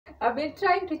I've been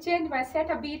trying to change my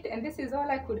set a bit, and this is all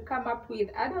I could come up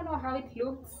with. I don't know how it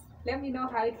looks. Let me know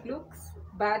how it looks,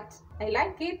 but I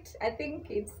like it. I think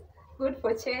it's good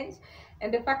for change,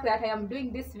 and the fact that I am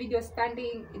doing this video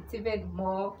standing, it's even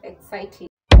more exciting.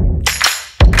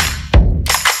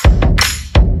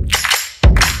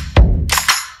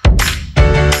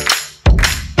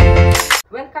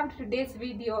 Welcome to today's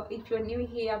video. If you're new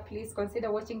here, please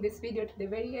consider watching this video to the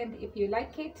very end. If you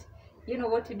like it, you know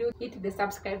what to do. Hit the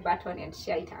subscribe button and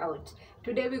share it out.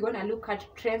 Today we're going to look at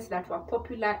trends that were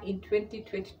popular in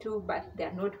 2022 but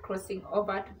they're not crossing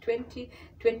over to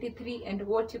 2023 and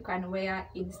what you can wear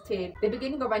instead. The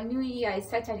beginning of a new year is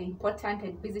such an important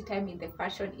and busy time in the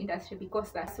fashion industry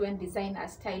because that's when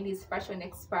designers, stylists, fashion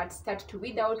experts start to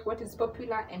weed out what is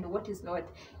popular and what is not.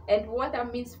 And what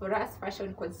that means for us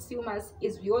fashion consumers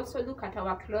is we also look at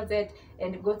our closet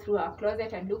and go through our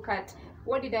closet and look at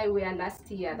what did I wear last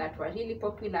year that were really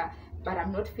popular but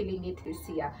I'm not feeling it this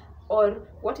year, or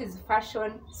what is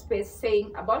fashion space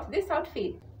saying about this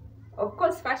outfit. Of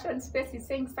course, fashion space is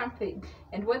saying something,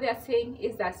 and what they are saying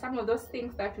is that some of those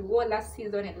things that we wore last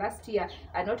season and last year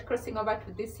are not crossing over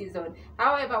to this season.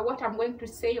 However, what I'm going to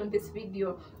say on this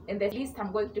video and the list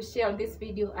I'm going to share on this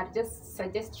video are just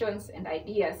suggestions and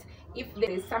ideas. If there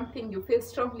is something you feel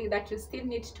strongly that you still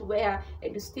need to wear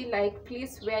and you still like,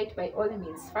 please wear it by all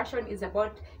means. Fashion is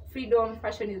about freedom.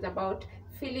 Fashion is about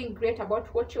feeling great about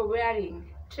what you're wearing.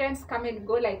 Trends come and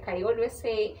go, like I always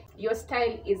say. Your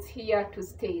style is here to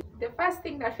stay. The first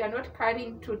thing that we are not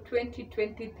carrying to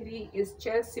 2023 is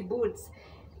Chelsea boots.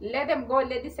 Let them go,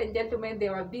 ladies and gentlemen. They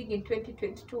were big in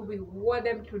 2022. We wore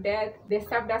them to death. They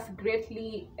served us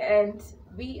greatly and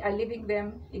we are leaving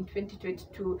them in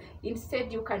 2022.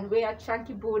 Instead, you can wear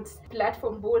chunky boots,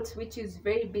 platform boots, which is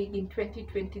very big in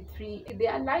 2023. They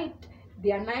are light,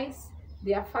 they are nice,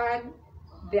 they are fun,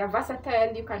 they are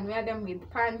versatile. You can wear them with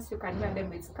pants, you can wear them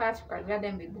with skirts, you can wear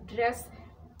them with dress.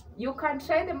 You can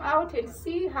try them out and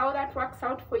see how that works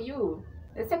out for you.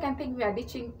 The second thing we are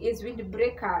ditching is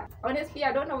windbreaker. Honestly,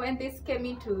 I don't know when this came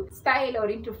into style or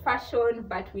into fashion,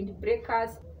 but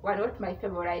windbreakers were not my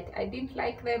favorite. I didn't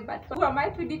like them, but who am I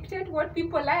to dictate what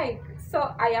people like?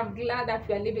 So I am glad that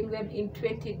we are leaving them in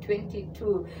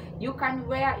 2022. You can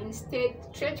wear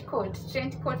instead trench coat.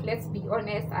 Trench coat, let's be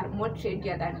honest, are more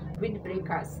trendier than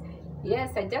windbreakers.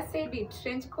 Yes, I just said it.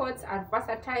 Trench coats are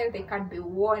versatile. They can be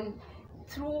worn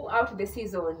throughout the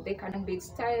season. They can be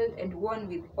styled and worn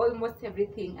with almost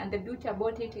everything, and the beauty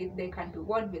about it is they can be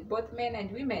worn with both men and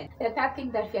women. The third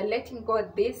thing that we are letting go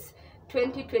this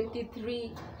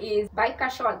 2023 is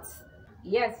biker shorts.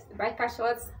 Yes, biker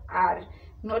shorts are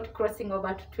not crossing over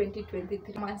to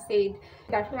 2023. Someone said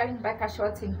that wearing biker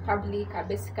shorts in public are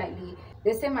basically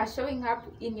the same as showing up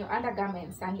in your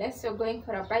undergarments, unless you're going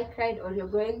for a bike ride or you're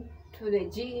going to the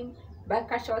gym.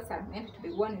 Biker shorts are meant to be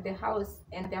worn in the house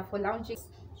and they're for lounging.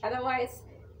 Otherwise,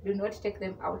 do not take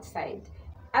them outside.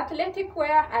 Athletic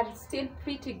wear are still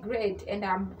pretty great, and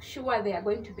I'm sure they are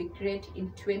going to be great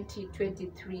in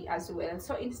 2023 as well.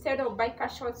 So instead of biker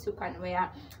shorts, you can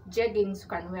wear jeggings, you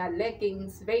can wear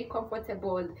leggings, very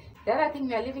comfortable. The other thing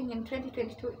we are living in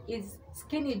 2022 is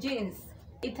skinny jeans.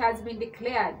 It has been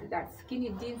declared that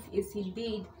skinny jeans is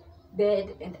indeed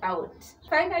dead and out.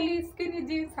 Finally, skinny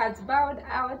jeans has bowed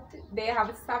out. They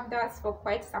have served us for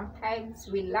quite some time.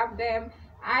 We love them.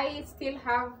 I still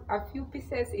have a few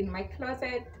pieces in my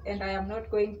closet and I am not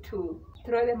going to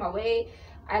throw them away.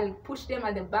 I'll push them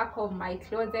at the back of my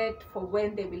closet for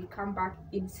when they will come back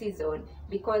in season,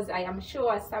 because I am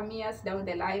sure some years down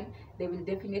the line they will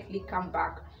definitely come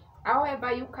back.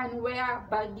 However, you can wear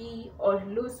baggy or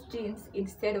loose jeans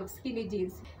instead of skinny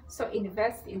jeans. So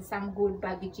invest in some good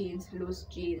baggy jeans, loose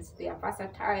jeans. They are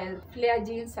versatile. Flare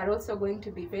jeans are also going to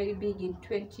be very big in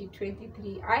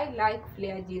 2023. I like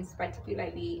flare jeans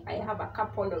particularly. I have a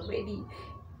couple already.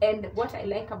 And what I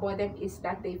like about them is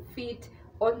that they fit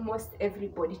almost every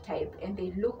body type and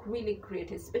they look really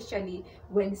great, especially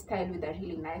when styled with a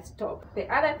really nice top. The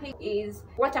other thing is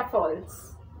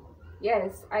waterfalls.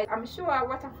 Yes, I'm sure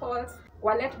waterfalls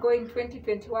were let go in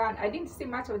 2021. I didn't see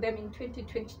much of them in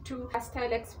 2022. A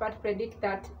style expert predict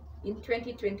that in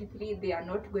 2023 they are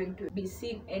not going to be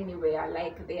seen anywhere,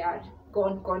 like they are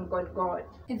gone.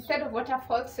 Instead of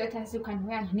waterfall sweaters, you can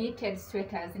wear knitted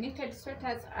sweaters. Knitted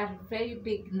sweaters are very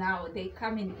big now. They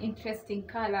come in interesting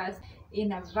colors,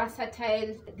 in a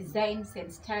versatile designs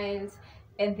and styles.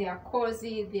 And they are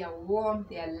cozy, they are warm,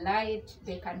 they are light,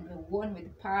 they can be worn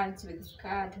with pants, with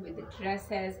skirt, with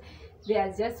dresses. They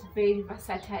are just very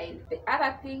versatile. The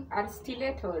other thing are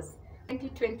stilettos.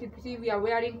 2023 we are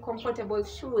wearing comfortable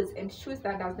shoes, and shoes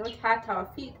that does not hurt our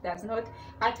feet, does not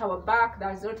hurt our back,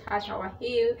 does not hurt our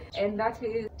heel, and that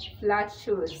is flat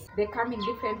shoes. They come in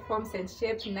different forms and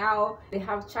shapes now. They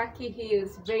have chunky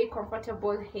heels, very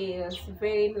comfortable heels,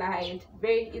 very light,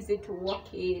 very easy to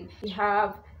walk in. We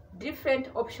have different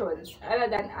options other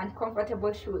than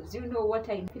uncomfortable shoes. You know what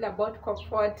I feel about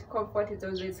comfort. Comfort is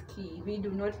always key. We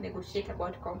do not negotiate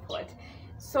about comfort.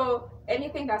 So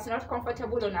anything that's not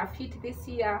comfortable on our feet this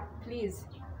year, please.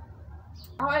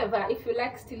 However, if you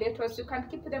like stilettos, you can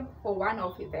keep them for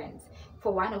one-off events,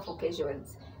 for one-off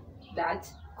occasions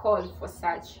that call for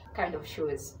such kind of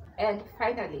shoes. And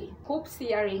finally, hoops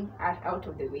earring are out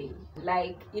of the way.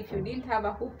 Like, if you didn't have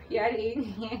a hoop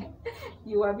earring,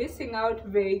 you are missing out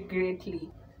very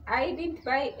greatly. I didn't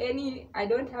buy any, I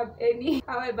don't have any.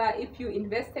 However, if you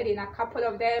invested in a couple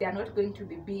of them, they are not going to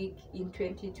be big in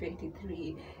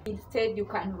 2023. Instead, you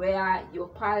can wear your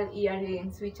pearl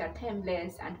earrings, which are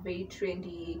timeless and very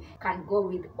trendy, can go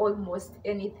with almost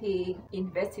anything.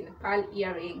 Invest in pearl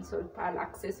earrings or pearl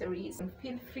accessories, and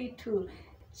feel free to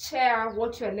share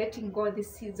what you're letting go this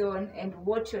season and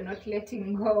what you're not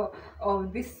letting go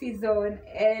of this season,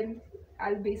 and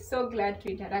I'll be so glad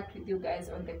to interact with you guys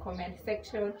on the comment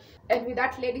section. And with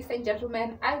that, ladies and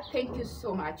gentlemen, I thank you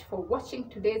so much for watching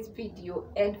today's video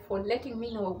and for letting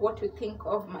me know what you think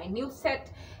of my new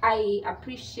set. I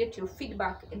appreciate your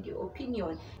feedback and your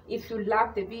opinion. If you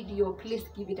love the video, please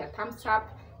give it a thumbs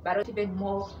up, but even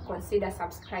more, consider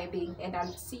subscribing, and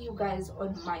I'll see you guys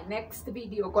on my next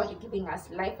video. God giving us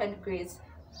life and grace.